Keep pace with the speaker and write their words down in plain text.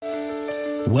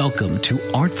Welcome to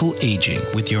Artful Aging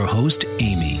with your host,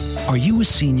 Amy. Are you a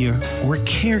senior or a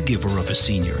caregiver of a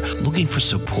senior looking for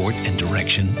support and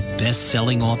direction?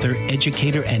 Best-selling author,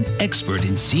 educator, and expert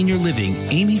in senior living,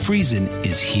 Amy Friesen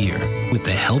is here with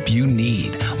the help you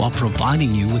need while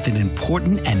providing you with an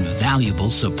important and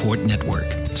valuable support network.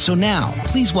 So now,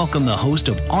 please welcome the host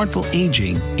of Artful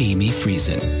Aging, Amy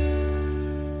Friesen.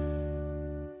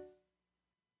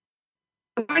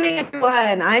 Good morning,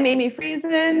 everyone. I'm Amy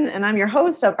Friesen, and I'm your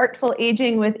host of Artful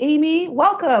Aging with Amy.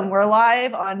 Welcome. We're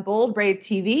live on Bold Brave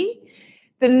TV.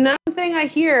 The number thing I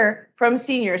hear from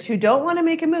seniors who don't want to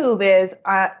make a move is,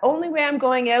 only way I'm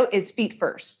going out is feet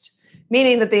first,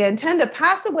 meaning that they intend to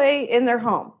pass away in their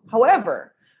home.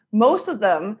 However, most of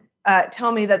them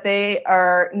tell me that they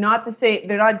are not the same.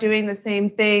 They're not doing the same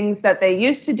things that they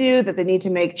used to do, that they need to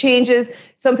make changes.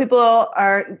 Some people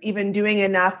aren't even doing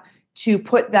enough to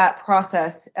put that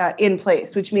process in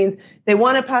place, which means they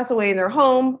want to pass away in their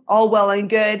home, all well and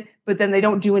good, but then they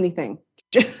don't do anything.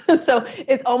 So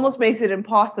it almost makes it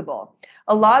impossible.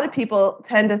 A lot of people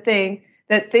tend to think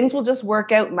that things will just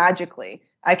work out magically.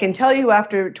 I can tell you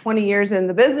after 20 years in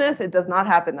the business, it does not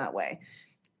happen that way.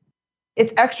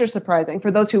 It's extra surprising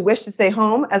for those who wish to stay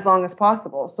home as long as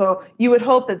possible. So you would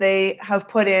hope that they have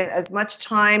put in as much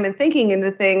time and thinking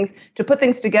into things to put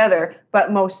things together,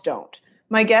 but most don't.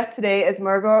 My guest today is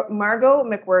Margot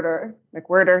McWhirter.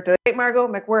 McWhirter. Did I say Margot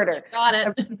McWhirter? Got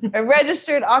it. A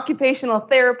registered occupational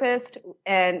therapist,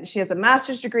 and she has a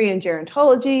master's degree in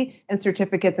gerontology and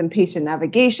certificates in patient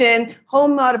navigation,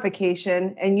 home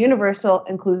modification, and universal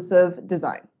inclusive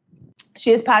design.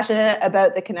 She is passionate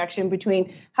about the connection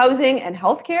between housing and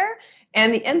healthcare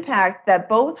and the impact that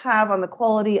both have on the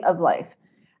quality of life.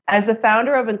 As the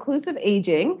founder of Inclusive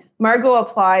Aging, Margot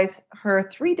applies her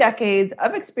 3 decades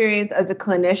of experience as a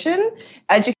clinician,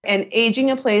 and aging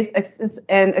in place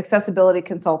and accessibility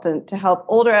consultant to help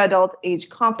older adults age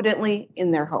confidently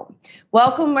in their home.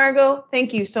 Welcome, Margot.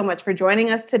 Thank you so much for joining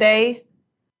us today.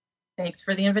 Thanks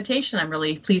for the invitation. I'm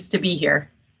really pleased to be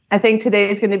here. I think today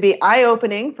is going to be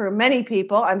eye-opening for many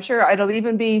people. I'm sure it'll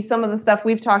even be some of the stuff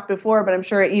we've talked before, but I'm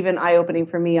sure even eye-opening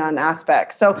for me on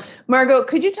aspects. So, Margot,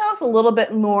 could you tell us a little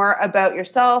bit more about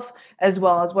yourself as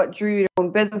well as what drew your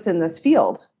own business in this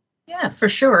field? Yeah, for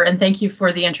sure. And thank you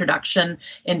for the introduction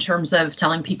in terms of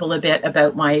telling people a bit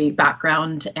about my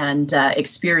background and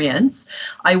experience.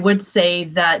 I would say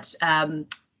that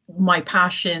my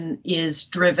passion is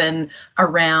driven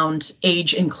around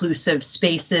age-inclusive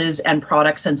spaces and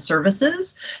products and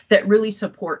services that really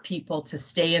support people to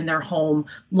stay in their home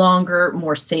longer,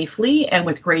 more safely, and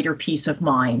with greater peace of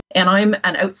mind. And I'm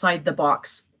an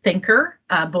outside-the-box thinker,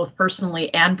 both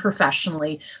personally and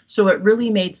professionally. So it really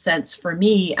made sense for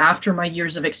me after my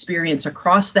years of experience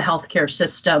across the healthcare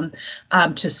system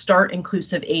to start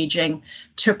Inclusive Aging,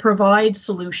 to provide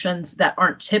solutions that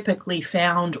aren't typically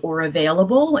found or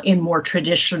available in more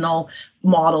traditional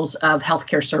models of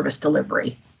healthcare service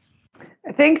delivery.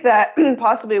 I think that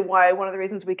possibly why one of the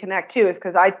reasons we connect too is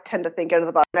because I tend to think out of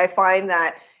the box. And I find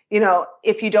that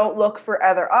if you don't look for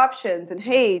other options and,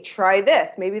 hey, try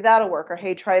this, maybe that'll work, or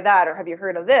hey, try that, or have you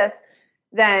heard of this,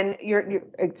 then you're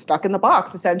stuck in the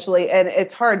box essentially. And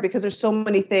it's hard because there's so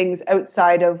many things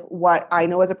outside of what I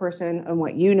know as a person and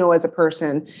what you know as a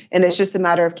person. And it's just a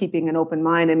matter of keeping an open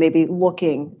mind and maybe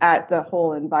looking at the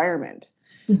whole environment.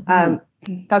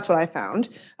 Mm-hmm. That's what I found.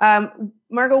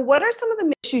 Margot, what are some of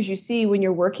the issues you see when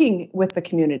you're working with the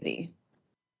community?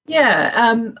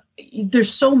 Yeah,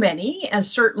 there's so many, and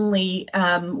certainly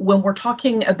when we're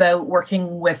talking about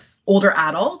working with older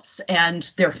adults and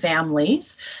their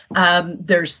families,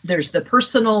 there's the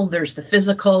personal, there's the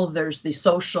physical, there's the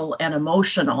social and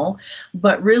emotional.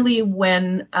 But really,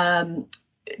 when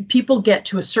people get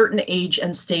to a certain age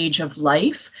and stage of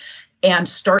life and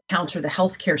start to encounter the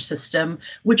healthcare system,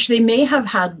 which they may have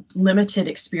had limited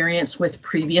experience with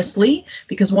previously,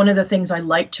 because one of the things I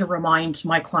like to remind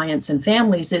my clients and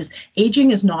families is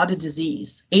aging is not a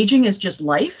disease. Aging is just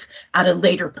life at a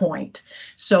later point.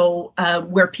 So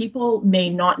where people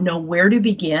may not know where to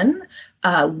begin,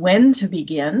 when to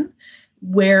begin,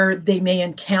 where they may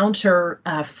encounter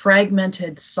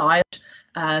fragmented silos,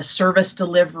 service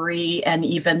delivery and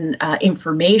even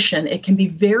information, it can be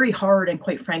very hard and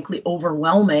quite frankly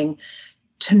overwhelming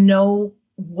to know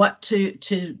what to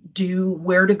do,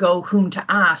 where to go, whom to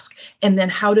ask, and then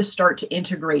how to start to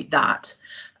integrate that.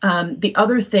 The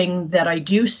other thing that I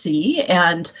do see,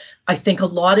 and I think a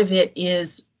lot of it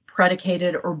is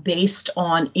predicated or based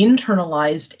on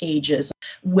internalized ages,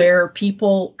 where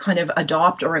people kind of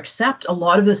adopt or accept a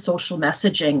lot of the social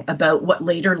messaging about what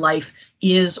later life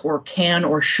is or can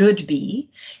or should be.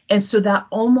 And so that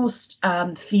almost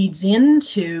feeds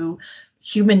into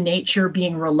human nature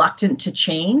being reluctant to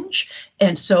change.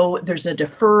 And so there's a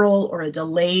deferral or a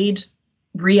delayed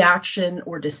reaction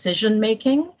or decision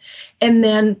making. And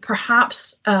then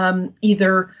perhaps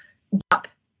either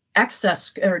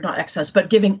excess, or not excess, but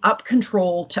giving up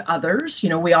control to others. You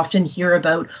know, we often hear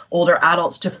about older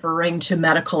adults deferring to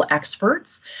medical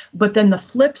experts, but then the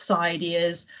flip side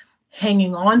is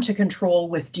hanging on to control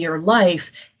with dear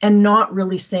life and not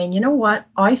really saying, you know what,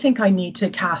 I think I need to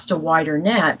cast a wider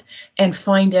net and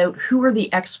find out who are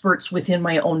the experts within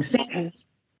my own family.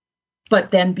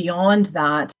 But then beyond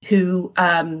that, who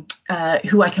I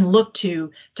can look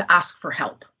to ask for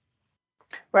help.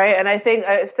 Right. And I think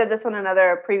I've said this on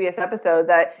another previous episode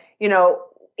that, you know,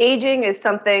 aging is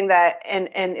something that, and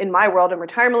in my world and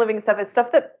retirement living stuff, is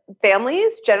stuff that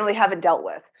families generally haven't dealt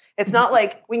with. It's not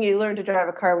like when you learn to drive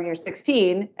a car when you're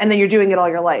 16 and then you're doing it all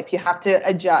your life. You have to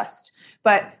adjust.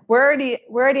 But we're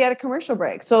already at a commercial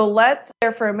break. So let's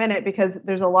there for a minute because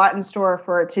there's a lot in store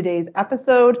for today's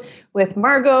episode with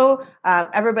Margot.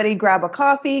 Everybody grab a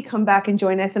coffee, come back and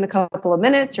join us in a couple of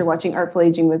minutes. You're watching Artful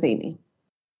Aging with Amy.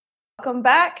 Welcome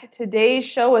back. Today's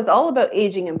show is all about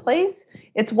aging in place.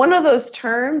 It's one of those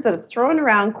terms that is thrown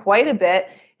around quite a bit,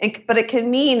 but it can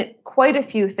mean quite a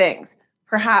few things.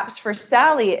 Perhaps for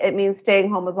Sally, it means staying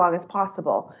home as long as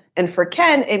possible. And for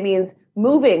Ken, it means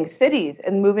moving cities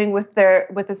and moving with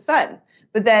his son.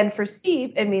 But then for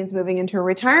Steve, it means moving into a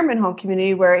retirement home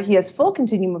community where he has full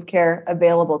continuum of care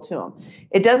available to him.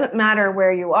 It doesn't matter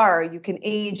where you are, you can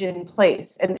age in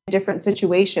place in different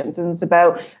situations. And it's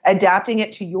about adapting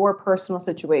it to your personal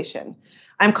situation.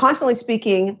 I'm constantly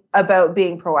speaking about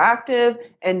being proactive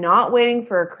and not waiting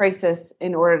for a crisis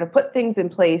in order to put things in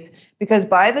place, because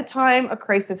by the time a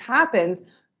crisis happens,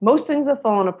 most things have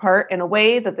fallen apart in a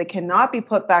way that they cannot be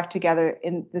put back together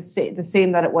in the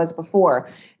same that it was before.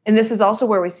 And this is also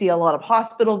where we see a lot of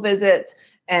hospital visits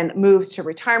and moves to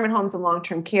retirement homes and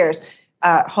long-term cares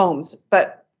homes.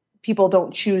 But people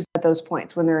don't choose at those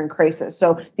points when they're in crisis.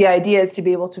 So the idea is to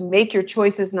be able to make your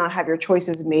choices, not have your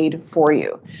choices made for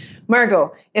you.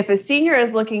 Margot, if a senior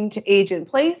is looking to age in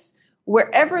place,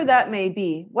 wherever that may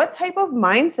be, what type of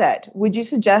mindset would you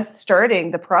suggest starting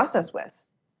the process with?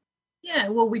 Yeah,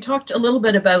 well, we talked a little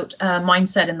bit about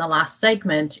mindset in the last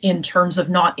segment in terms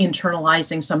of not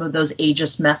internalizing some of those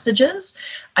ageist messages.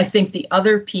 I think the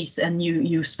other piece, and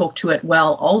you spoke to it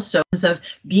well also, is of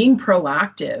being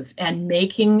proactive and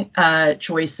making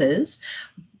choices.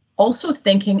 Also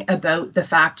thinking about the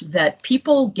fact that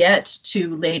people get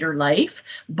to later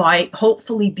life by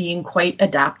hopefully being quite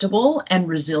adaptable and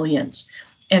resilient.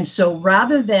 And so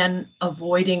rather than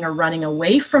avoiding or running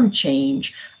away from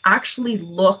change, actually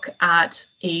look at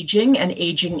aging and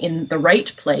aging in the right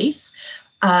place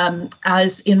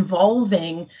as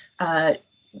involving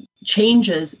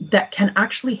changes that can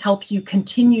actually help you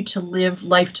continue to live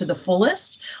life to the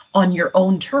fullest on your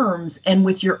own terms and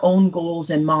with your own goals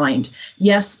in mind.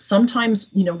 Yes, sometimes,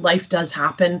 life does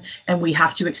happen and we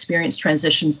have to experience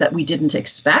transitions that we didn't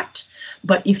expect.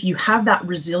 But if you have that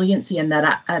resiliency and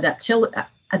that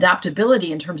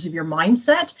adaptability in terms of your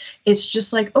mindset, it's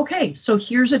just like, okay, so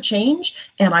here's a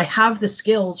change and I have the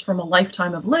skills from a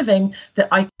lifetime of living that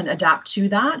I can adapt to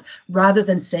that, rather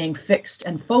than staying fixed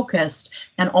and focused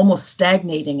and almost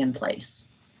stagnating in place.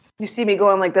 You see me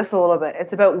going like this a little bit.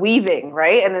 It's about weaving,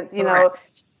 right? And it's,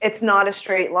 it's not a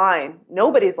straight line.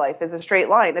 Nobody's life is a straight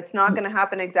line. It's not going to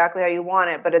happen exactly how you want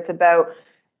it, but it's about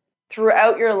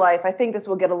throughout your life. I think this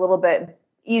will get a little bit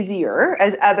easier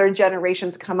as other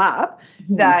generations come up,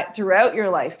 that throughout your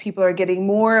life, people are getting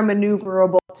more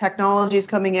maneuverable, technologies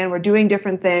coming in, we're doing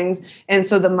different things. And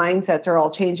so the mindsets are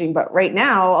all changing. But right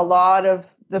now, a lot of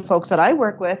the folks that I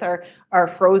work with are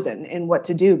frozen in what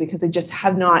to do because they just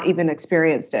have not even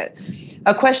experienced it.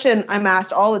 A question I'm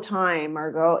asked all the time,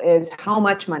 Margot, is how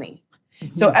much money?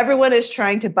 So everyone is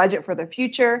trying to budget for the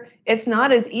future. It's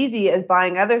not as easy as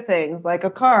buying other things like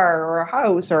a car or a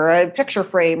house or a picture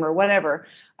frame or whatever.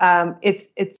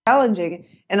 It's challenging.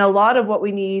 And a lot of what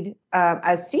we need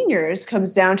as seniors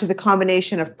comes down to the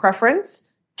combination of preference,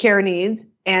 care needs,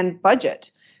 and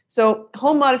budget. So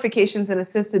home modifications and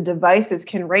assisted devices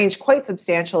can range quite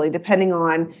substantially depending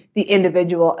on the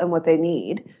individual and what they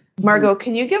need. Margot,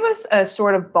 can you give us a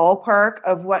sort of ballpark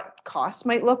of what costs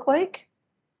might look like?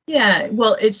 Yeah,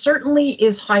 well, it certainly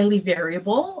is highly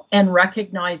variable, and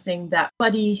recognizing that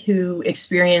somebody who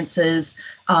experiences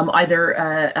either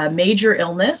a major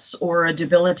illness or a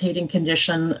debilitating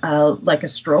condition like a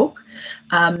stroke,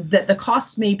 that the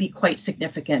costs may be quite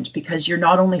significant, because you're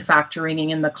not only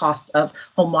factoring in the costs of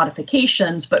home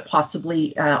modifications, but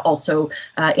possibly also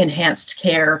enhanced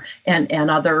care and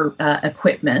other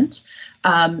equipment.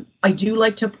 I do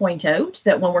like to point out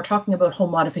that when we're talking about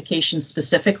home modifications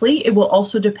specifically, it will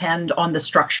also depend on the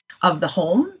structure of the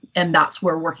home, and that's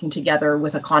where working together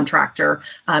with a contractor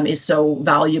is so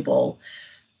valuable.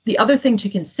 The other thing to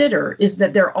consider is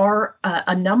that there are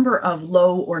a number of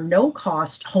low or no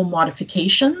cost home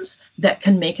modifications that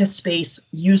can make a space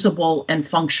usable and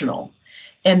functional.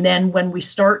 And then when we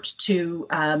start to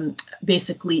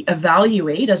basically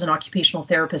evaluate, as an occupational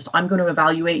therapist, I'm going to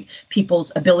evaluate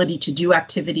people's ability to do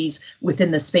activities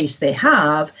within the space they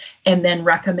have, and then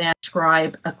recommend,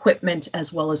 prescribe equipment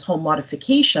as well as home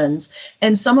modifications.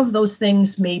 And some of those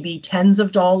things may be tens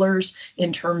of dollars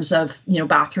in terms of,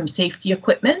 bathroom safety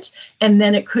equipment. And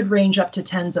then it could range up to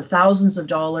tens of thousands of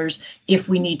dollars if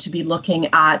we need to be looking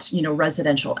at,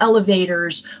 residential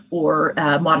elevators or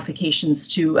modifications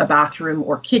to a bathroom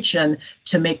or kitchen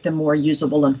to make them more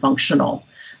usable and functional.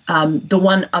 The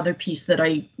one other piece that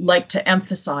I like to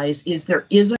emphasize is there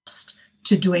is a cost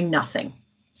to doing nothing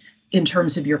in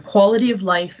terms of your quality of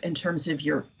life, in terms of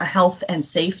your health and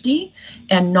safety,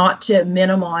 and not to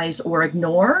minimize or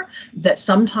ignore that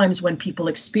sometimes when people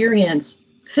experience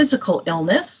physical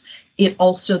illness, it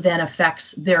also then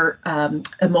affects their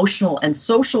emotional and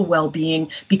social well-being,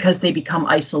 because they become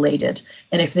isolated.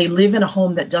 And if they live in a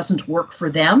home that doesn't work for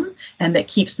them and that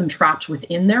keeps them trapped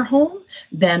within their home,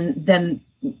 then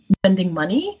spending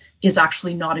money is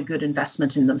actually not a good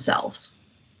investment in themselves.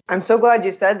 I'm so glad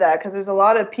you said that, because there's a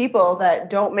lot of people that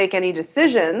don't make any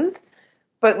decisions,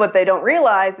 but what they don't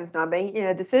realize is not making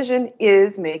a decision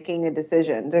is making a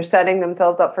decision. They're setting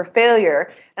themselves up for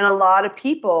failure. And a lot of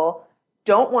people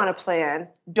don't want to plan,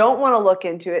 don't want to look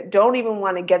into it, don't even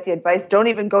want to get the advice, don't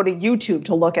even go to YouTube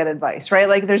to look at advice, right?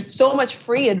 Like, there's so much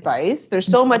free advice, there's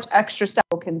so much extra stuff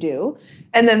people can do,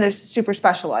 and then there's super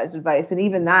specialized advice, and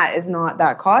even that is not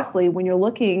that costly when you're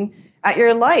looking at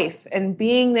your life and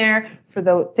being there for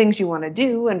the things you want to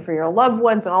do and for your loved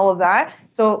ones and all of that.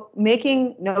 So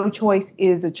making no choice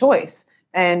is a choice.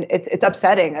 And it's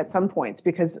upsetting at some points,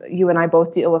 because you and I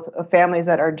both deal with families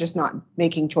that are just not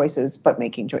making choices, but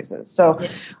making choices. So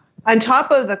on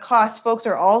top of the cost, folks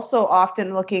are also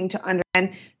often looking to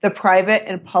understand the private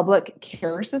and public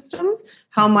care systems,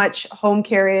 how much home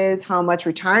care is, how much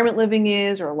retirement living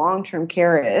is, or long-term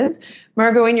care is.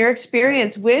 Margot, in your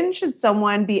experience, when should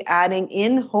someone be adding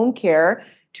in home care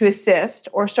to assist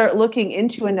or start looking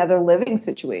into another living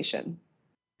situation?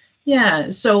 Yeah,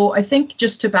 so I think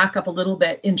just to back up a little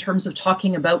bit in terms of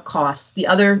talking about costs, the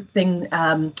other thing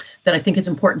that I think it's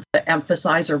important to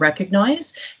emphasize or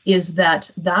recognize is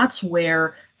that that's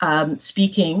where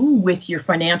speaking with your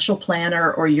financial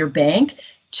planner or your bank,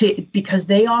 because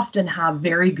they often have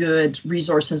very good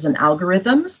resources and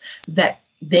algorithms that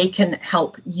they can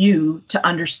help you to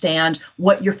understand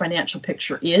what your financial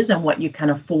picture is and what you can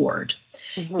afford.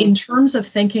 Mm-hmm. In terms of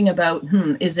thinking about,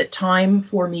 is it time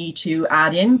for me to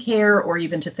add in care or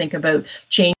even to think about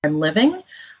change I'm living?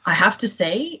 I have to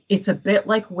say, it's a bit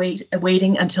like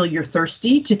waiting until you're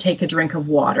thirsty to take a drink of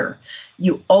water.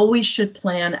 You always should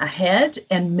plan ahead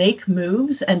and make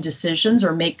moves and decisions,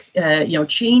 or make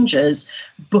changes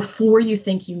before you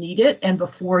think you need it and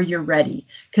before you're ready.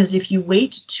 Because if you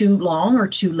wait too long or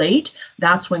too late,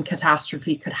 that's when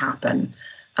catastrophe could happen.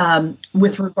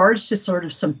 With regards to sort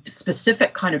of some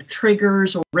specific kind of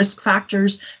triggers or risk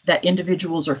factors that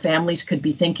individuals or families could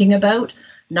be thinking about,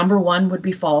 number one would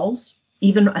be falls.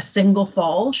 Even a single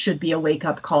fall should be a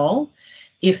wake-up call.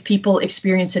 If people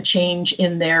experience a change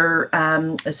in their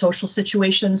social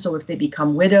situation, so if they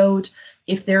become widowed,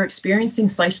 if they're experiencing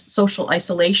social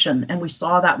isolation, and we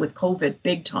saw that with COVID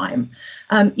big time,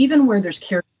 even where there's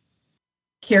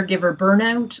caregiver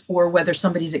burnout, or whether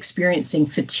somebody's experiencing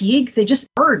fatigue, they just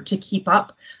hard to keep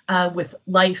up with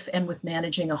life and with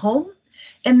managing a home.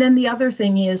 And then the other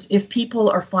thing is, if people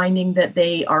are finding that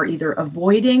they are either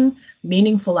avoiding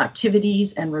meaningful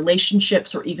activities and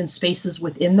relationships, or even spaces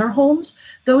within their homes,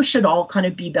 those should all kind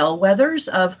of be bellwethers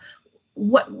of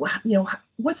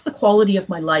what's the quality of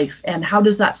my life, and how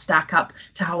does that stack up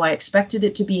to how I expected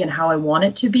it to be and how I want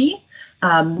it to be.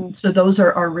 So those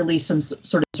are really some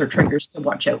sort of triggers to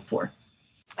watch out for.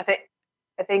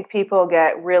 I think people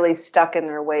get really stuck in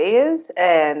their ways,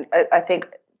 and I think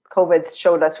COVID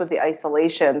showed us with the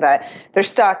isolation that they're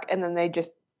stuck, and then they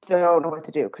just don't know what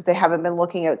to do because they haven't been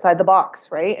looking outside the box,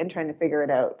 right? And trying to figure it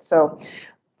out. So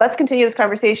let's continue this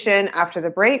conversation after the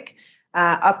break.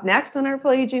 Up next on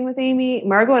Artful Aging with Amy,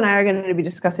 Margot and I are going to be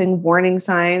discussing warning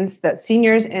signs that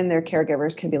seniors and their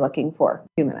caregivers can be looking for. A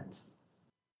few minutes.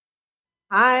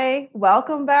 Hi,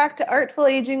 welcome back to Artful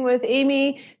Aging with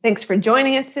Amy. Thanks for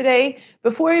joining us today.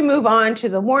 Before we move on to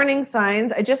the warning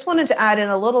signs, I just wanted to add in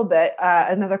a little bit,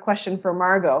 another question for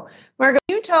Margot. Margot,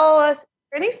 can you tell us, is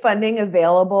there any funding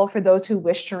available for those who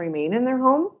wish to remain in their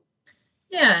home?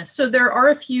 Yeah, so there are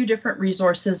a few different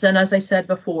resources. And as I said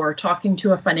before, talking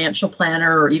to a financial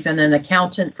planner or even an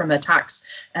accountant from a tax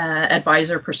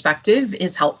advisor perspective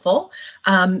is helpful.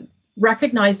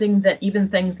 Recognizing that even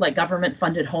things like government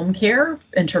funded home care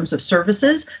in terms of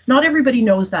services, not everybody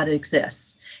knows that it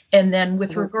exists. And then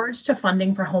with regards to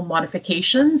funding for home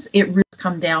modifications, it really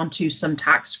come down to some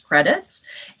tax credits.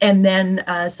 And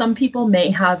then some people may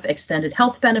have extended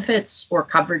health benefits or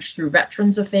coverage through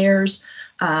Veterans Affairs.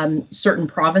 Certain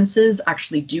provinces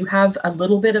actually do have a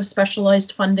little bit of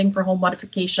specialized funding for home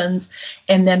modifications.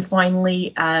 And then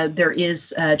finally, there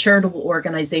is charitable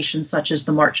organizations such as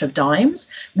the March of Dimes,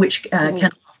 which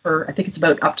can offer, I think it's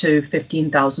about up to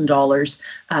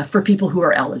 $15,000 for people who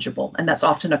are eligible. And that's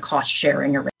often a cost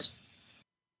sharing arrangement.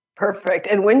 Perfect.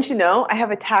 And wouldn't you know, I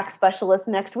have a tax specialist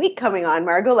next week coming on,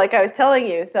 Margot, like I was telling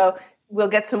you. So we'll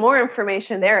get some more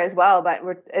information there as well. But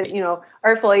we're,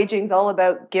 Artful Aging is all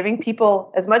about giving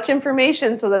people as much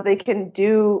information so that they can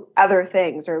do other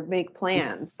things or make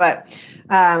plans. But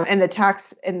and the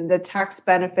tax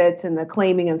benefits and the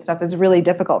claiming and stuff is really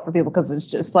difficult for people because it's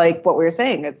just like what we were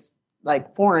saying. It's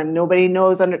like foreign. Nobody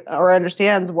knows or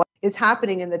understands what is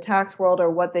happening in the tax world or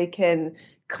what they can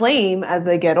claim as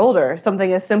they get older.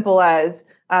 Something as simple as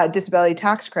disability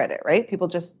tax credit, right? People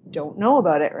just don't know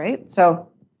about it, right? So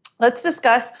let's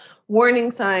discuss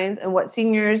warning signs and what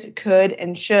seniors could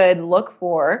and should look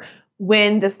for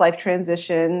when this life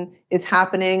transition is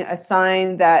happening, a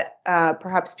sign that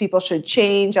perhaps people should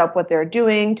change up what they're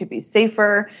doing to be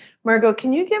safer. Margot,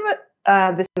 can you give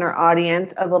this in our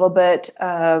audience a little bit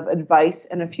of advice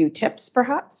and a few tips,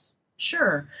 perhaps?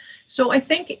 Sure. So I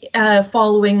think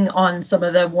following on some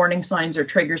of the warning signs or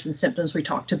triggers and symptoms we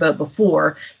talked about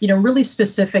before, really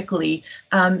specifically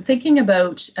thinking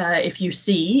about if you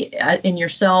see in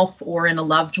yourself or in a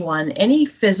loved one any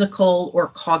physical or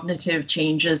cognitive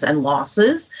changes and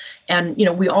losses. And,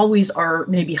 we always are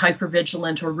maybe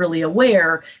hypervigilant or really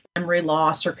aware memory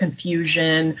loss or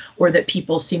confusion, or that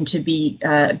people seem to be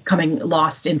coming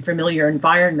lost in familiar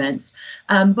environments.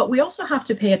 But we also have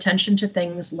to pay attention to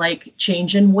things like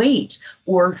change in weight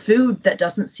or food that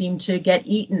doesn't seem to get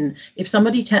eaten. If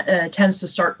somebody tends to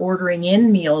start ordering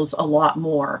in meals a lot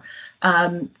more,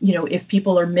 if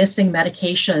people are missing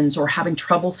medications or having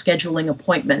trouble scheduling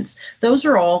appointments, those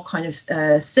are all kind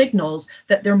of signals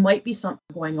that there might be something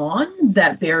going on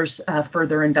that bears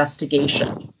further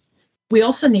investigation. We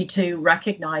also need to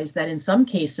recognize that in some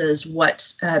cases,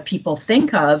 what people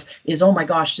think of is, oh my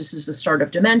gosh, this is the start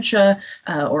of dementia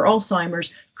or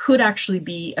Alzheimer's, could actually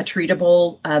be a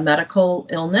treatable medical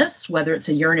illness, whether it's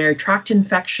a urinary tract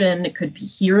infection, it could be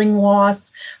hearing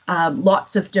loss,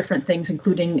 lots of different things,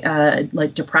 including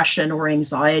like depression or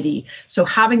anxiety. So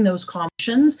having those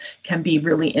conversations can be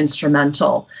really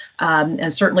instrumental.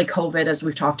 And certainly COVID, as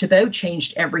we've talked about,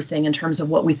 changed everything in terms of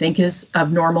what we think is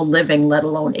of normal living, let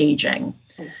alone aging.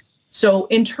 So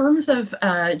in terms of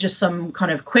just some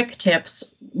kind of quick tips,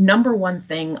 number one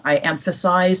thing I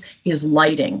emphasize is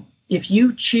lighting. If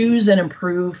you choose and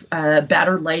improve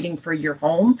better lighting for your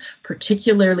home,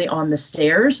 particularly on the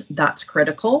stairs, that's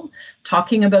critical.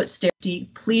 Talking about safety,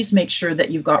 please make sure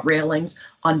that you've got railings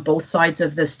on both sides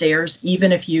of the stairs,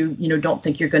 even if you don't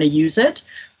think you're going to use it,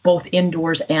 both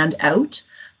indoors and out.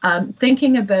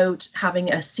 Thinking about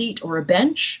having a seat or a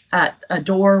bench at a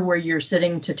door where you're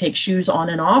sitting to take shoes on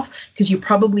and off, because you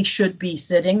probably should be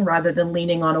sitting rather than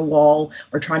leaning on a wall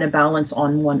or trying to balance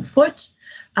on one foot.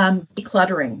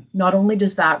 Decluttering, not only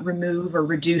does that remove or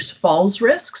reduce falls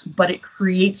risks, but it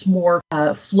creates more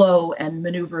flow and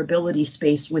maneuverability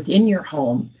space within your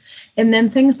home. And then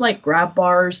things like grab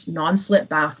bars, non-slip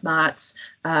bath mats,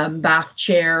 bath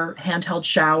chair, handheld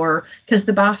shower, because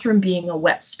the bathroom being a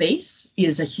wet space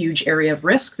is a huge area of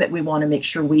risk that we want to make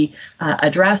sure we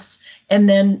address. And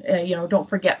then, don't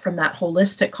forget from that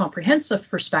holistic, comprehensive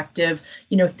perspective,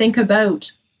 think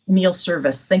about meal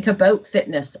service, think about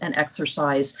fitness and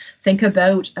exercise, think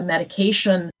about a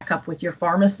medication checkup with your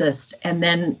pharmacist, and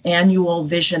then annual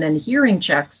vision and hearing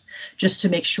checks, just to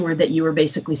make sure that you are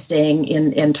basically staying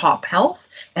in top health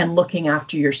and looking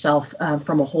after yourself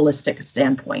from a holistic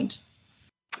standpoint.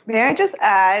 May I just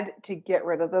add to get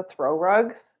rid of the throw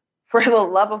rugs for the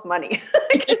love of money.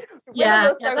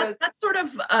 That's sort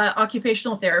of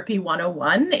occupational therapy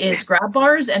 101 is grab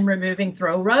bars and removing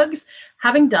throw rugs.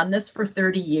 Having done this for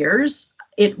 30 years,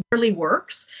 it really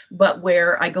works. But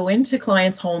where I go into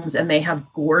clients' homes and they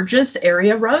have gorgeous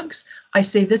area rugs, I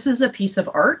say this is a piece of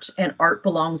art, and art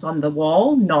belongs on the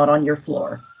wall, not on your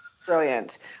floor.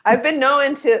 Brilliant. I've been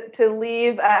known to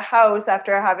leave a house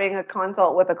after having a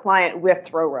consult with a client with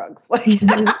throw rugs,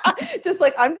 just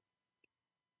like I'm.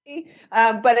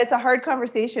 But it's a hard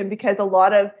conversation because a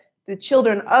lot of the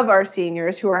children of our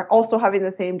seniors who are also having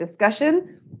the same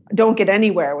discussion don't get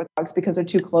anywhere with rugs because they're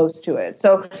too close to it.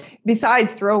 So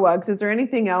besides throw rugs, is there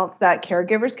anything else that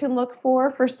caregivers can look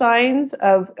for signs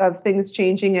of things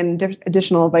changing and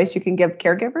additional advice you can give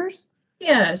caregivers?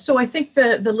 Yeah, so I think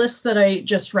the list that I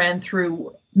just ran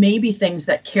through may be things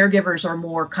that caregivers are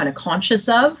more kind of conscious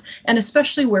of, and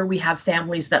especially where we have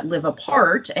families that live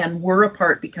apart and were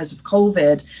apart because of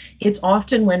COVID, it's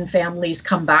often when families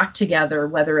come back together,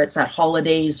 whether it's at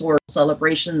holidays or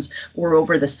celebrations or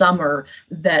over the summer,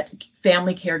 that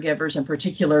family caregivers in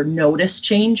particular notice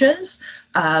changes.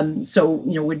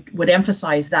 Would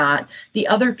emphasize that. The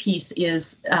other piece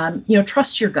is,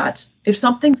 trust your gut. If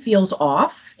something feels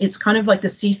off, it's kind of like the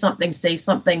see something, say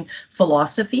something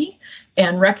philosophy,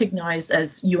 and recognize,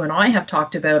 as you and I have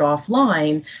talked about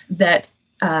offline, that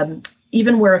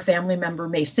even where a family member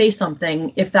may say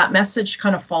something, if that message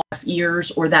kind of falls off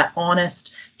ears or that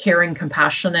honest, caring,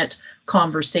 compassionate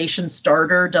conversation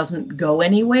starter doesn't go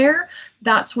anywhere,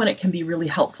 that's when it can be really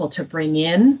helpful to bring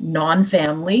in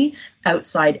non-family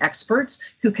outside experts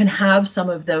who can have some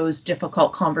of those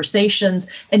difficult conversations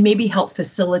and maybe help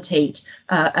facilitate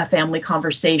a family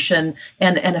conversation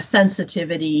and a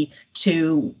sensitivity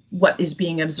to what is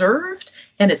being observed.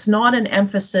 And it's not an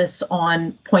emphasis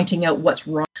on pointing out what's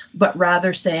wrong, but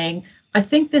rather saying, I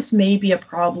think this may be a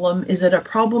problem. Is it a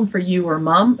problem for you or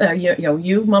mom,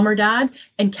 you, mom or dad?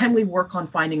 And can we work on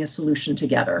finding a solution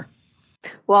together?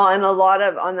 Well, and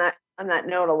on that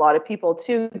note, a lot of people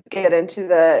too get into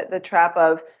the trap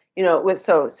of,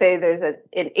 say there's an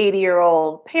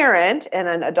 80-year-old parent and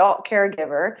an adult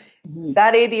caregiver. Mm-hmm.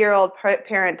 That 80-year-old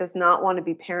parent does not want to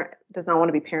be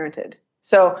parented.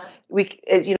 So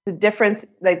the difference,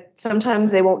 like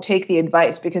sometimes they won't take the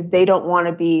advice because they don't want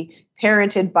to be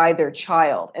parented by their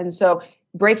child. And so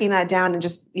breaking that down and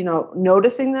just,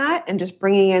 noticing that and just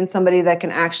bringing in somebody that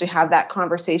can actually have that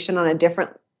conversation on a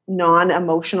different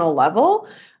non-emotional level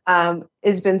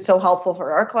has been so helpful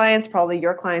for our clients, probably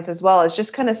your clients as well, is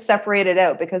just kind of separate it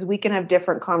out because we can have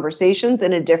different conversations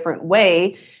in a different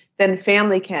way than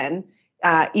family can.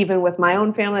 Even with my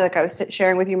own family, like I was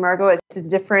sharing with you, Margot, it's a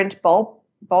different ball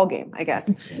game, I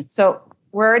guess. Mm-hmm. So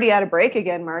we're already at a break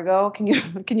again, Margot. Can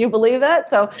you believe that?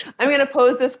 So I'm going to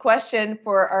pose this question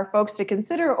for our folks to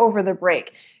consider over the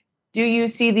break. Do you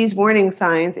see these warning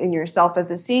signs in yourself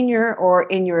as a senior or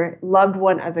in your loved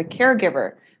one as a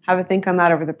caregiver? Have a think on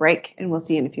that over the break, and we'll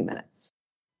see you in a few minutes.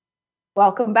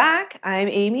 Welcome back. I'm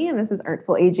Amy, and this is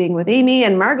Artful Aging with Amy,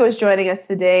 and Margot is joining us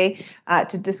today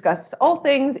to discuss all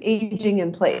things aging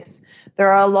in place.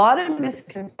 There are a lot of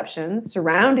misconceptions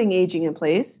surrounding aging in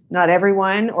place. Not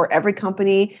everyone or every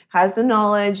company has the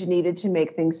knowledge needed to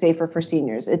make things safer for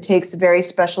seniors. It takes very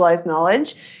specialized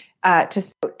knowledge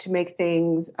to make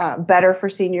things better for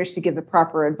seniors, to give the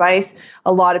proper advice.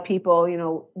 A lot of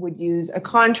people, would use a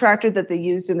contractor that they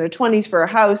used in their 20s for a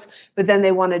house, but then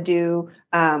they want to do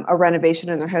a renovation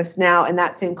in their house now, and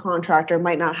that same contractor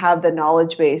might not have the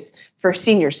knowledge base for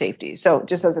senior safety. So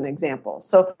just as an example.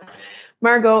 So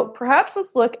Margot, perhaps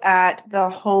let's look at the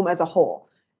home as a whole.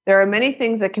 There are many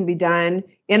things that can be done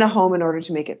in a home in order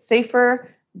to make it safer,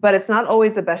 but it's not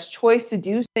always the best choice to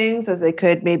do things, as they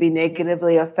could maybe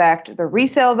negatively affect the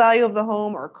resale value of the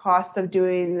home, or cost of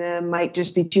doing them might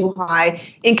just be too high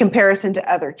in comparison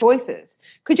to other choices.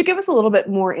 Could you give us a little bit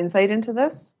more insight into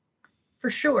this? For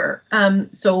sure.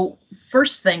 So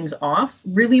first things off,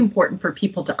 really important for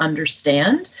people to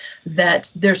understand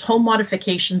that there's home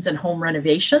modifications and home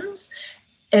renovations.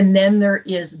 And then there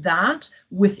is that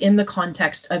within the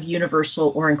context of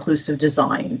universal or inclusive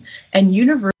design. And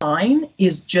universal design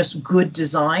is just good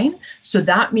design. So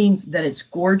that means that it's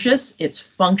gorgeous, it's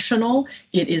functional,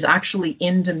 it is actually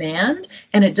in demand,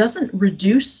 and it doesn't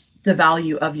reduce the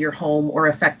value of your home or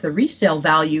affect the resale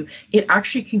value. It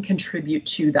actually can contribute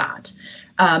to that.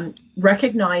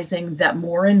 Recognizing that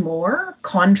more and more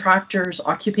contractors,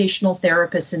 occupational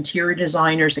therapists, interior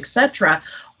designers, etc.,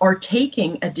 are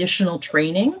taking additional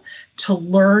training to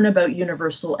learn about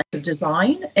universal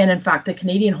design. And in fact, the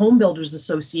Canadian Home Builders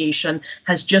Association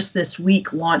has just this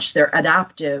week launched their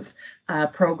adaptive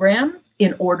program.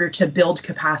 in order to build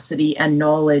capacity and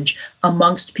knowledge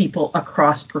amongst people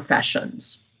across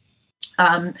professions.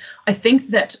 I think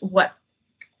that what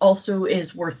also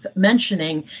is worth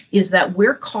mentioning is that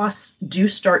where costs do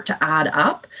start to add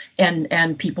up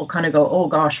and people kind of go, oh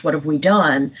gosh, what have we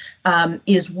done,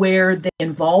 is where they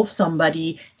involve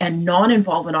somebody and not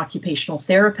involve an occupational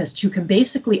therapist who can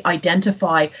basically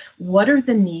identify what are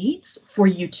the needs for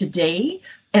you today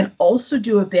and also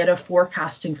do a bit of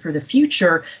forecasting for the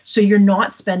future, so you're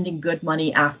not spending good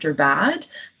money after bad.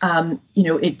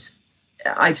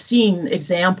 I've seen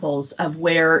examples of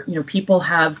where, people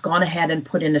have gone ahead and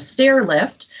put in a stair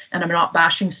lift, and I'm not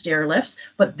bashing stair lifts,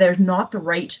 but they're not the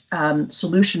right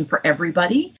solution for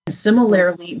everybody. And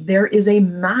similarly, there is a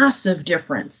massive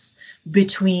difference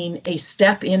between a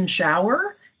step-in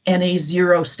shower and a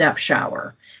zero-step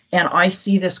shower. And I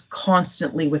see this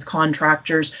constantly with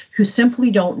contractors who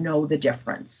simply don't know the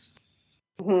difference.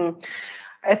 Mm-hmm.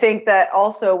 I think that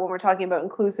also when we're talking about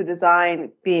inclusive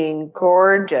design being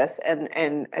gorgeous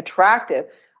and attractive,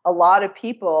 a lot of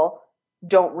people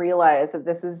don't realize that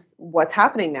this is what's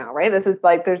happening now, right? This is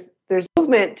like there's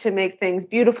movement to make things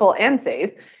beautiful and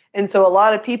safe. And so a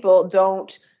lot of people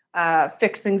don't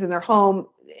fix things in their home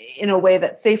in a way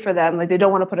that's safe for them. Like they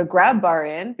don't want to put a grab bar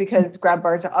in because grab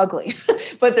bars are ugly.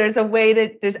 But there's a way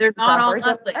to they're not all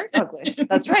ugly. Ugly.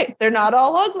 That's right. They're not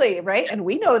all ugly, right? And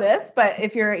we know this, but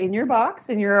if you're in your box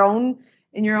in your own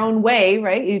way,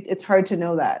 right? It's hard to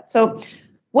know that. So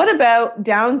what about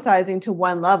downsizing to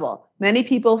one level? Many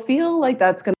people feel like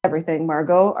that's going to everything.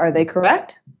 Margot, are they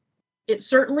correct? It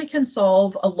certainly can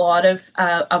solve a lot of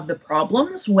the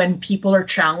problems when people are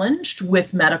challenged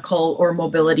with medical or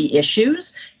mobility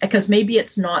issues, because maybe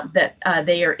it's not that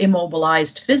they are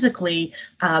immobilized physically,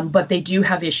 but they do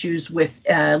have issues with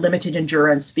limited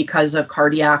endurance because of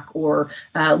cardiac or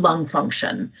lung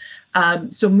function.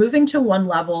 So moving to one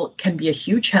level can be a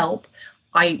huge help.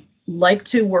 I like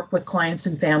to work with clients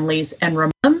and families and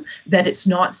remind them that it's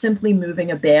not simply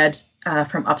moving a bed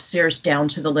from upstairs down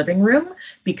to the living room,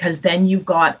 because then you've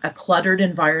got a cluttered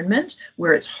environment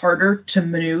where it's harder to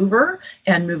maneuver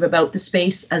and move about the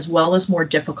space, as well as more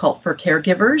difficult for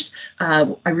caregivers.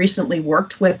 I recently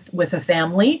worked with a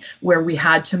family where we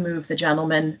had to move the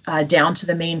gentleman down to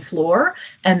the main floor,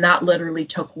 and that literally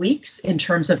took weeks in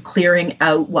terms of clearing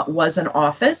out what was an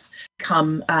office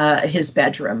come his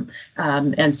bedroom.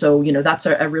 And so, that's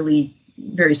a really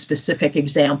very specific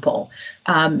example.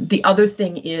 The other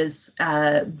thing is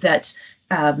that,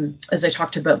 as I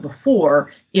talked about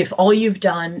before, if all you've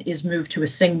done is move to a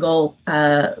single,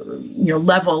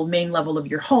 main level of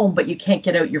your home, but you can't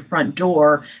get out your front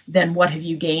door, then what have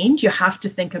you gained? You have to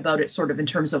think about it sort of in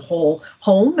terms of whole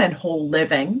home and whole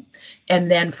living. And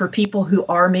then for people who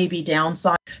are maybe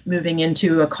downside, moving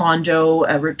into a condo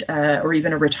or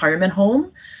even a retirement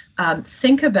home,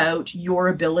 think about your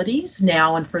abilities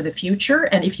now and for the future.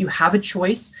 And if you have a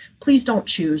choice, please don't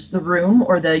choose the room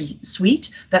or the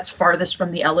suite that's farthest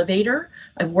from the elevator.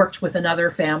 I've worked with another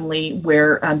family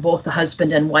where both the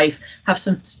husband and wife have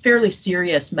some fairly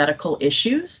serious medical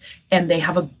issues, and they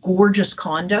have a gorgeous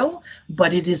condo,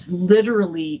 but it is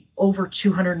literally over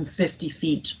 250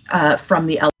 feet from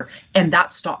the elevator, and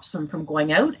that stops them from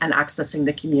going out and accessing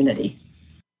the community.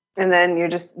 And then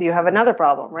you have another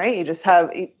problem, right? You just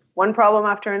have one problem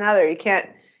after another. You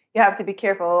have to be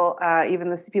careful, even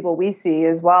the people we see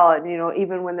as well. And,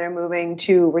 even when they're moving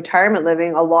to retirement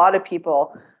living, a lot of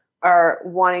people are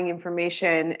wanting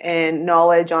information and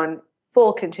knowledge on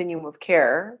full continuum of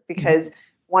care because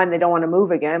one, they don't want to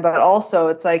move again, but also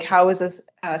it's like, how is this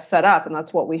set up? And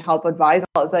that's what we help advise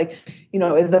on. It's like,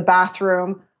 is the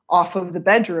bathroom off of the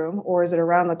bedroom or is it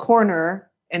around the corner?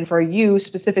 And for you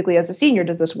specifically as a senior,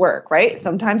 does this work, right?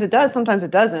 Sometimes it does, sometimes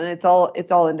it doesn't. It's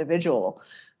all individual,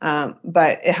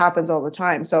 but it happens all the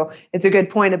time. So it's a good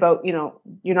point about, you're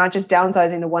not just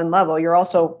downsizing to one level. You're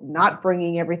also not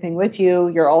bringing everything with you.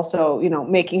 You're also,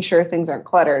 making sure things aren't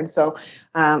cluttered. So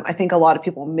I think a lot of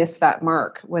people miss that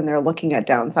mark when they're looking at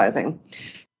downsizing.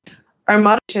 Are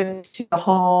modifications to the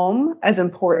home as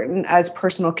important as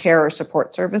personal care or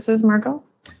support services, Margot?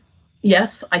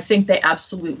 Yes, I think they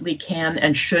absolutely can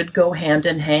and should go hand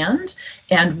in hand.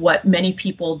 And what many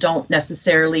people don't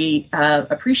necessarily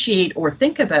appreciate or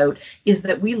think about is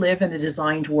that we live in a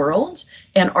designed world,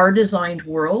 and our designed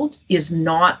world is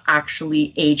not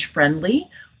actually age-friendly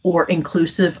or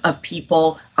inclusive of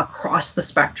people across the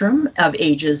spectrum of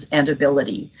ages and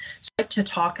ability. So I'd like to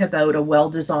talk about a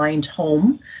well-designed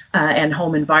home and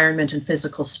home environment and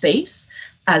physical space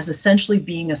as essentially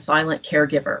being a silent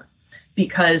caregiver.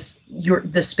 because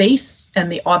the space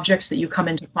and the objects that you come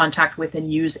into contact with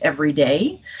and use every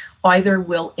day either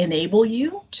will enable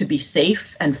you to be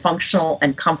safe and functional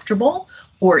and comfortable,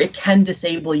 or it can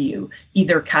disable you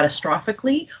either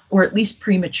catastrophically or at least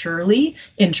prematurely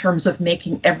in terms of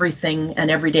making everything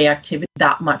and everyday activity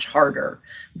that much harder.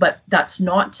 But that's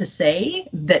not to say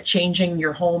that changing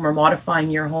your home or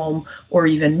modifying your home or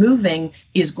even moving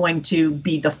is going to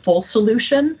be the full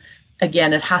solution.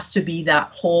 Again, it has to be that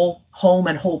whole home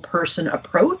and whole person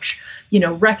approach,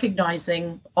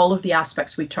 recognizing all of the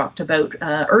aspects we talked about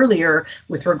earlier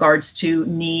with regards to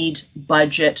need,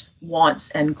 budget,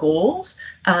 wants, and goals,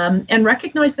 and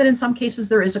recognize that in some cases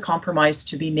there is a compromise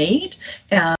to be made,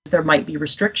 and there might be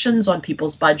restrictions on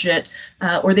people's budget,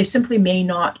 or they simply may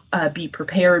not be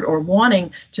prepared or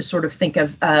wanting to sort of think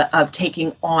of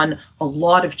taking on a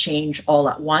lot of change all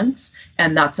at once.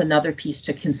 And that's another piece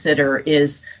to consider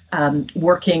is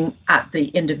working at the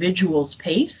individual's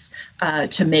pace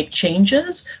to make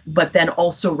changes, but then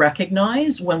also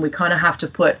recognize when we kind of have to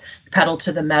put pedal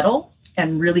to the metal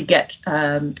and really get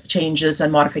changes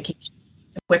and modifications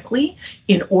quickly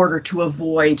in order to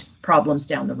avoid problems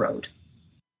down the road.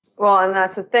 Well, and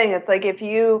that's the thing. It's like if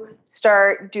you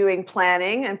start doing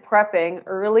planning and prepping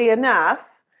early enough,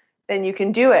 then you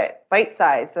can do it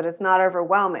bite-sized, that it's not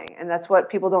overwhelming. And that's what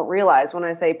people don't realize when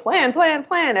I say plan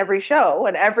every show,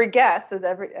 and every guest is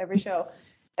every show.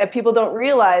 And people don't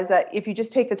realize that if you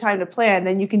just take the time to plan,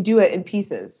 then you can do it in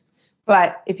pieces.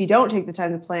 But if you don't take the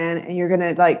time to plan and you're going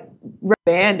to like rip a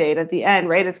Band-Aid at the end,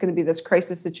 right, it's going to be this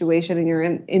crisis situation and you're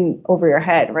in over your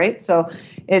head, right? So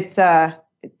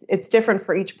it's different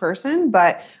for each person,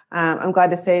 but I'm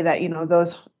glad to say that,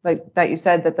 those like that you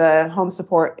said that the home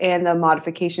support and the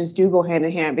modifications do go hand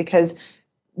in hand, because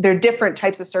they're different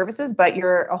types of services, but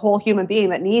you're a whole human being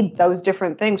that need those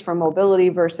different things from mobility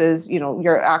versus,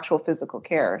 your actual physical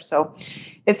care. So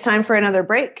it's time for another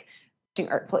break.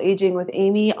 Artful Aging with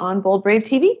Amy on Bold Brave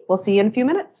TV. We'll see you in a few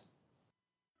minutes.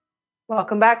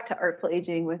 Welcome back to Artful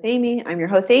Aging with Amy. I'm your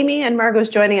host, Amy, and Margot's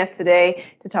joining us today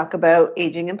to talk about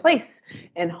aging in place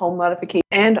and home modification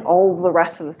and all the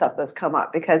rest of the stuff that's come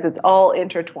up, because it's all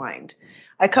intertwined.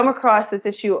 I come across this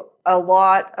issue a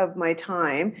lot of my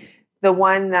time, the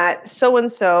one that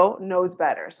so-and-so knows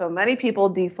better. So many people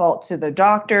default to the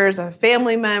doctors, a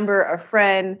family member, a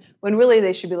friend, when really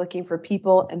they should be looking for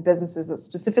people and businesses that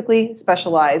specifically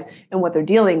specialize in what they're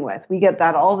dealing with. We get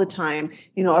that all the time.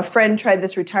 A friend tried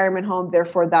this retirement home,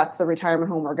 therefore that's the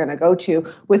retirement home we're going to go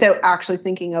to, without actually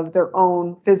thinking of their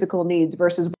own physical needs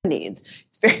versus needs.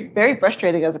 It's very, very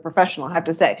frustrating as a professional, I have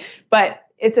to say. But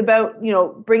it's about,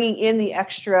 bringing in the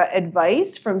extra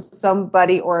advice from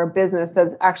somebody or a business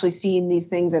that's actually seeing these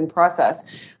things in process,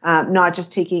 not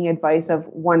just taking advice of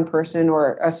one person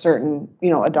or a certain,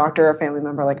 a doctor or a family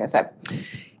member, like I said.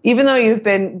 Even though you've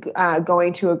been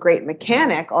going to a great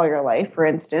mechanic all your life, for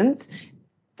instance,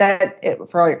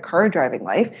 for all your car driving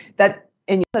life, that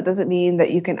doesn't mean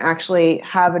that you can actually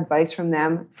have advice from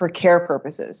them for care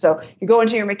purposes. So you go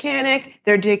into your mechanic,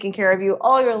 they're taking care of you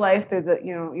all your life. They're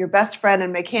your best friend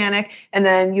and mechanic. And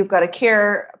then you've got a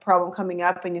care problem coming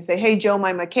up and you say, hey, Joe,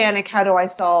 my mechanic, how do I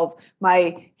solve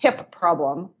my hip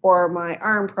problem or my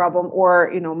arm problem?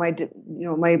 Or,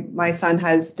 my son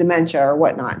has dementia or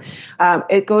whatnot.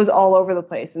 It goes all over the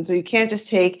place. And so you can't just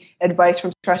take advice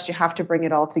from trust. You have to bring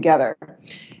it all together.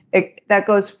 That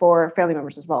goes for family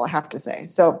members as well, I have to say.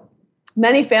 So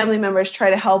many family members try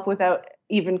to help without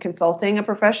even consulting a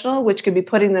professional, which could be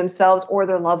putting themselves or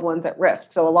their loved ones at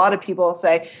risk. So a lot of people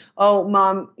say, oh,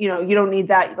 mom, you don't need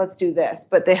that. Let's do this.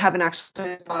 But they haven't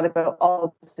actually thought about all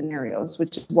of the scenarios,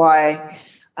 which is why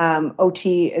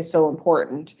OT is so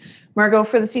important. Margot,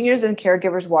 for the seniors and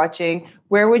caregivers watching,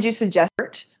 where would you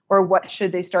suggest, or what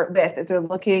should they start with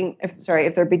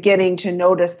if they're beginning to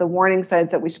notice the warning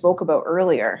signs that we spoke about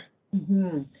earlier?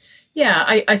 Mm-hmm. Yeah,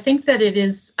 I think that it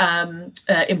is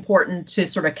important to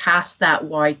sort of cast that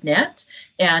wide net.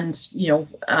 And,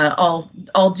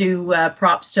 I'll do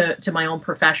props to my own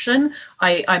profession.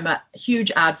 I'm a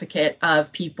huge advocate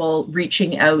of people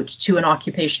reaching out to an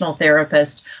occupational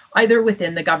therapist, either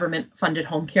within the government-funded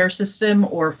home care system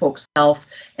or folks self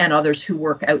and others who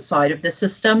work outside of the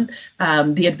system.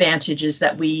 The advantage is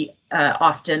that we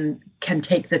often can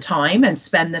take the time and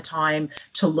spend the time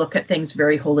to look at things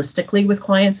very holistically with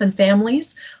clients and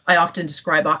families. I often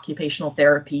describe occupational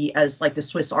therapy as like the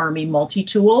Swiss Army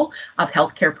multi-tool of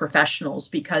healthcare professionals,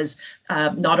 because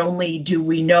not only do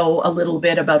we know a little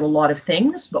bit about a lot of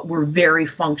things, but we're very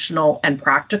functional and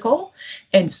practical.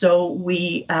 And so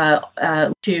we,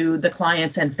 to the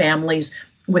clients and families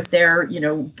with their,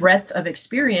 breadth of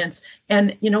experience.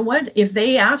 And you know what, if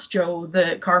they ask Joe,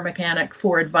 the car mechanic,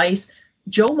 for advice,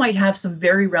 Joe might have some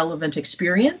very relevant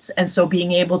experience, and so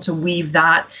being able to weave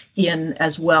that in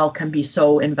as well can be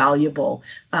so invaluable.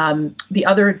 The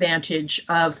other advantage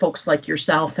of folks like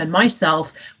yourself and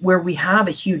myself, where we have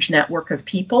a huge network of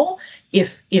people,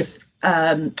 if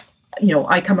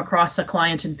I come across a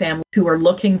client and family who are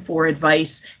looking for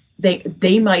advice,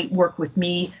 they might work with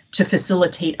me to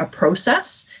facilitate a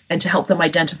process and to help them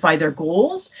identify their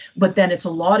goals. But then it's a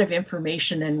lot of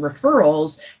information and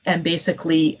referrals and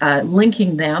basically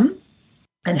linking them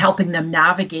and helping them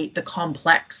navigate the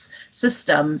complex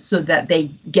system so that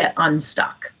they get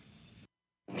unstuck.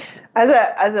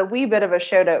 As a wee bit of a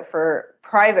shout out for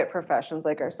private professions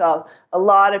like ourselves, a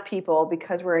lot of people,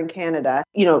 because we're in Canada,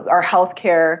 our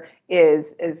healthcare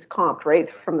is comped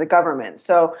right from the government.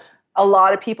 So a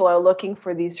lot of people are looking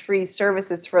for these free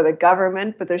services for the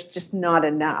government, but there's just not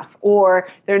enough, or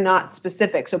they're not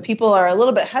specific. So people are a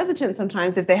little bit hesitant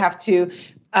sometimes if they have to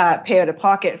pay out of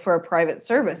pocket for a private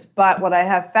service. But what I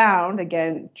have found,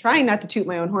 again, trying not to toot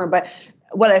my own horn, but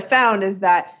what I found is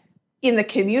that in the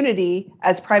community,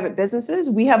 as private businesses,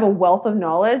 we have a wealth of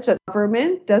knowledge that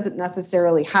government doesn't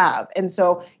necessarily have. And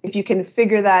so if you can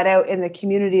figure that out in the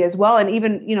community as well, and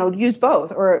even, use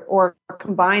both or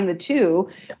combine the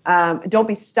two, don't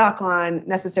be stuck on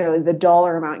necessarily the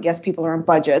dollar amount. Yes, people are on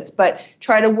budgets, but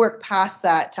try to work past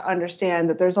that to understand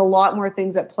that there's a lot more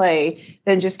things at play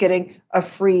than just getting a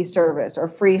free service or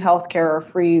free healthcare or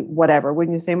free whatever.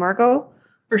 Wouldn't you say, Margot?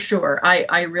 For sure.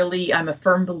 I'm a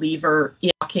firm believer in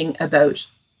talking about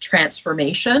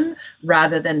transformation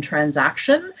rather than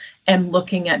transaction and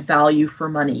looking at value for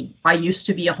money. I used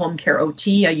to be a home care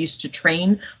OT. I used to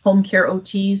train home care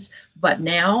OTs, but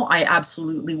now I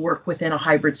absolutely work within a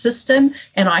hybrid system,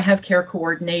 and I have care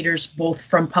coordinators both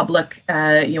from public,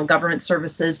 government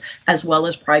services as well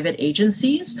as private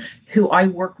agencies who I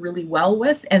work really well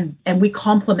with, and we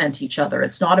complement each other.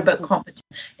 It's not about competition.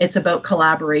 It's about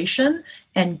collaboration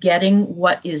and getting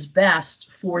what is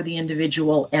best for the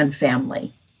individual and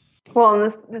family. Well,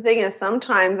 and the thing is,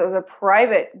 sometimes as a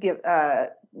private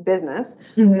business,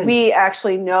 we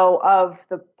actually know of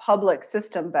the public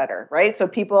system better, right? So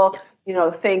people,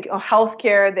 think,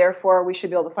 healthcare, therefore we should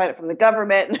be able to find it from the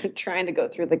government, and trying to go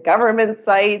through the government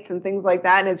sites and things like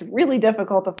that. And it's really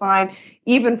difficult to find,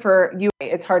 even for you,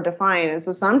 it's hard to find. And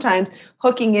so sometimes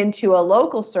hooking into a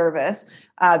local service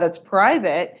that's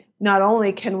private, not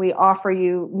only can we offer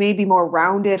you maybe more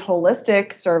rounded,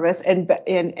 holistic service and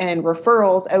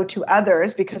referrals out to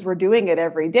others because we're doing it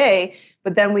every day,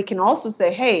 but then we can also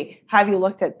say, hey, have you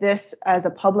looked at this as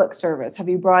a public service? Have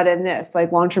you brought in this?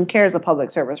 Like long-term care is a public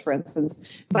service, for instance.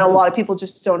 But a lot of people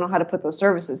just don't know how to put those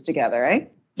services together,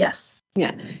 right? Yes.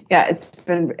 Yeah.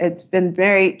 It's been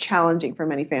very challenging for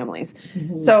many families.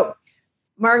 So,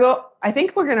 Margot, I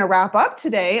think we're going to wrap up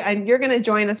today, and you're going to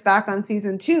join us back on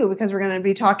season 2 because we're going to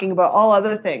be talking about all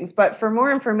other things. But for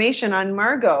more information on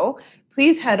Margot,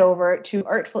 please head over to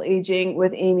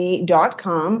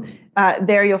artfulagingwithamy.com.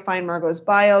 There you'll find Margot's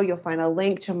bio. You'll find a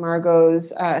link to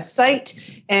Margot's site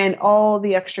and all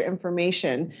the extra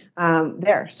information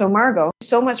there. So Margot,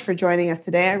 so much for joining us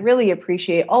today. I really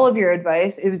appreciate all of your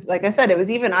advice. It was, like I said, it was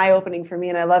even eye-opening for me,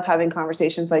 and I love having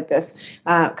conversations like this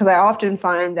because I often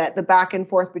find that the back and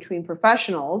forth between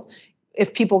professionals,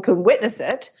 if people can witness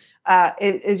it,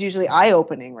 is usually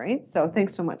eye-opening, right? So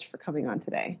thanks so much for coming on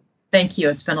today. Thank you.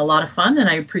 It's been a lot of fun, and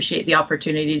I appreciate the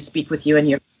opportunity to speak with you and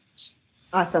your listeners.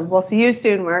 Awesome. We'll see you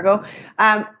soon, Margot.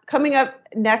 Coming up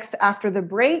next after the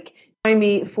break, join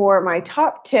me for my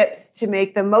top tips to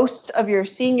make the most of your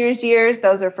seniors years.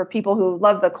 Those are for people who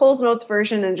love the Coles Notes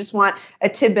version and just want a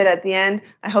tidbit at the end.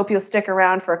 I hope you'll stick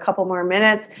around for a couple more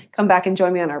minutes. Come back and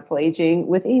join me on Artful Aging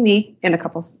with Amy in a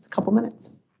couple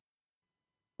minutes.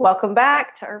 Welcome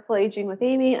back to Artful Aging with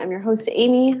Amy. I'm your host,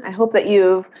 Amy. I hope that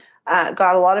you've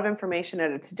got a lot of information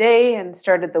out of today and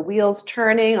started the wheels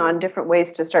turning on different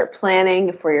ways to start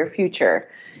planning for your future.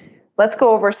 Let's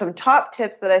go over some top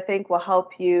tips that I think will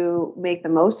help you make the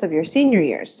most of your senior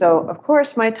years. So, of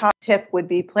course, my top tip would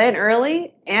be plan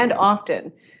early and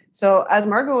often. So as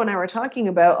Margot and I were talking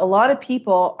about, a lot of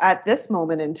people at this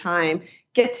moment in time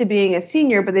get to being a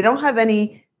senior, but they don't have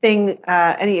any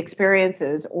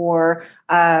experiences or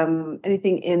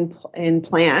anything in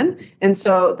plan. And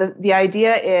so the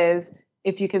idea is,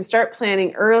 if you can start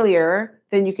planning earlier,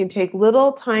 then you can take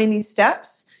little tiny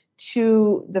steps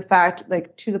to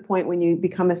the point when you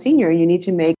become a senior, you need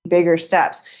to make bigger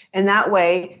steps. And that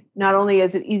way, not only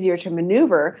is it easier to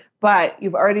maneuver, but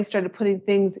you've already started putting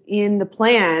things in the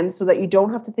plan so that you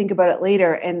don't have to think about it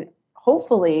later. And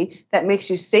hopefully that makes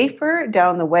you safer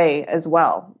down the way as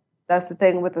well. That's the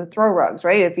thing with the throw rugs,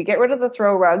 right? If you get rid of the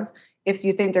throw rugs, if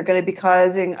you think they're going to be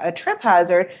causing a trip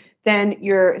hazard, then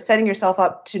you're setting yourself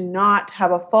up to not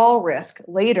have a fall risk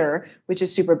later, which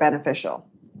is super beneficial.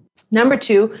 Number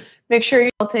 2, make sure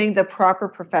you're consulting the proper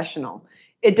professional.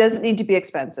 It doesn't need to be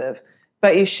expensive,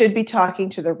 but you should be talking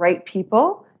to the right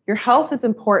people. Your health is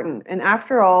important. And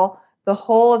after all, the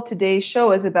whole of today's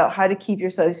show is about how to keep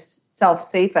yourself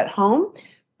safe at home.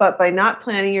 But by not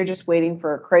planning, you're just waiting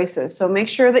for a crisis. So make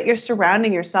sure that you're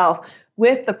surrounding yourself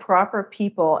with the proper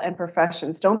people and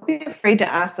professions. Don't be afraid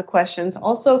to ask the questions.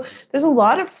 Also, there's a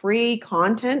lot of free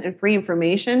content and free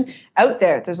information out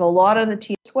there. There's a lot on the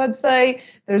TS website.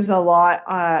 There's a lot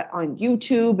on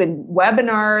YouTube and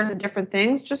webinars and different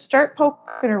things. Just start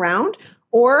poking around.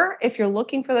 Or if you're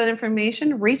looking for that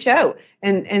information, reach out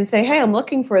and say, hey, I'm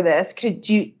looking for this. Could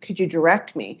you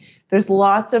direct me? There's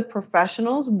lots of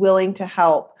professionals willing to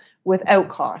help without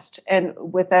cost and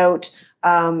without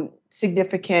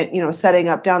significant, setting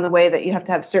up down the way that you have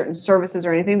to have certain services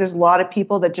or anything. There's a lot of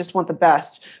people that just want the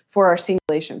best for our senior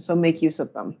population, so make use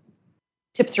of them.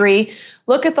 Tip 3,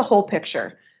 look at the whole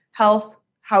picture: health,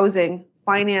 housing,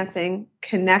 financing,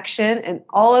 connection, and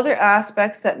all other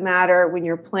aspects that matter when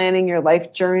you're planning your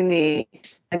life journey.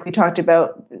 Like we talked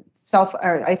about,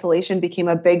 isolation became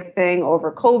a big thing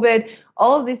over COVID.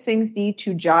 All of these things need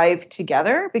to jive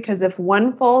together, because if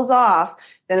one falls off,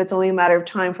 then it's only a matter of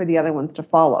time for the other ones to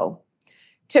follow.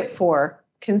 Tip 4,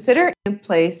 consider in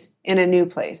place in a new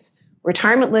place.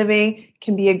 Retirement living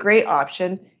can be a great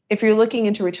option. If you're looking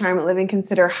into retirement living,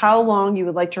 consider how long you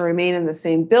would like to remain in the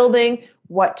same building,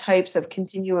 what types of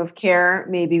continuum of care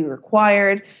may be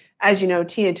required. As you know,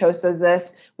 Tea and Toast does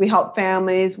this. We help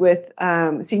families with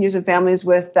seniors and families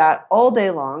with that all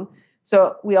day long.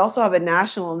 So we also have a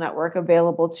national network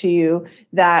available to you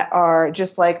that are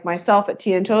just like myself at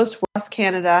Tea and Toast, West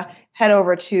Canada. Head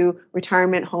over to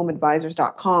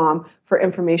retirementhomeadvisors.com for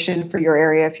information for your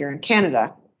area if you're in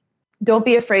Canada. Don't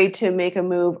be afraid to make a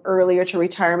move earlier to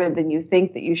retirement than you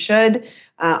think that you should.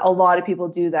 A lot of people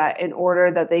do that in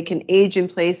order that they can age in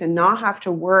place and not have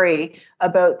to worry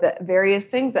about the various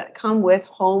things that come with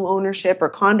home ownership or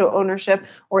condo ownership,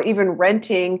 or even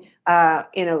renting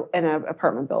in an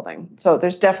apartment building. So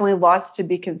there's definitely lots to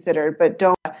be considered, but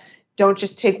don't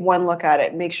just take one look at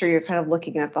it. Make sure you're kind of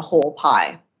looking at the whole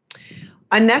pie.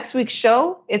 On next week's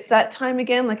show, it's that time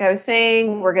again. Like I was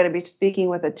saying, we're going to be speaking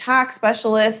with a tax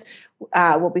specialist.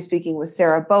 We'll be speaking with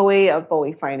Sarah Bowie of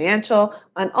Bowie Financial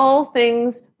on all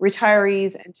things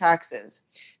retirees and taxes.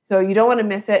 So you don't want to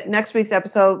miss it. Next week's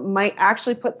episode might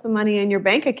actually put some money in your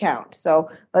bank account. So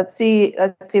let's see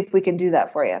if we can do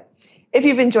that for you. If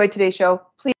you've enjoyed today's show,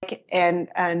 please like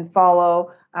and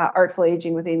follow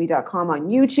artfulagingwithamy.com on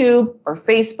YouTube or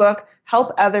Facebook.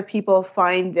 Help other people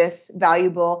find this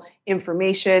valuable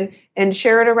information and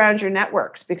share it around your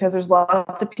networks, because there's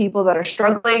lots of people that are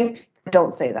struggling.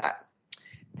 Don't say that.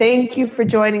 Thank you for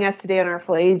joining us today on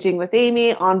Artful Aging with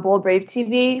Amy on Bold Brave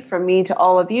TV. From me to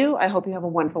all of you, I hope you have a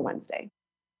wonderful Wednesday.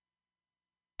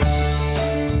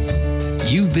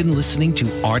 You've been listening to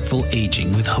Artful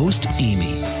Aging with host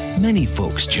Amy. Many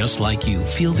folks just like you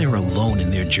feel they're alone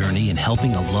in their journey in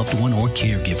helping a loved one or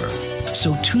caregiver.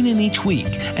 So tune in each week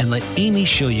and let Amy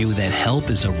show you that help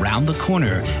is around the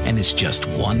corner and is just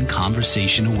one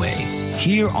conversation away.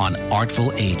 Here on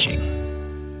Artful Aging.